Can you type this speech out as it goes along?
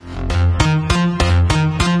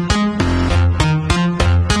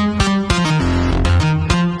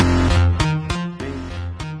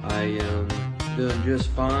doing just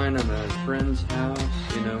fine. I'm at a friend's house,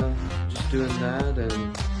 just doing that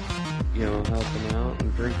and, helping out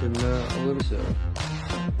and drinking a little so.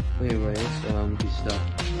 Anyways, be stuck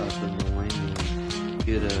up in the lane and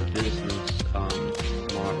get a business,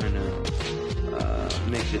 modern and,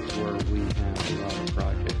 make it to where we have a lot of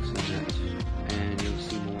projects in that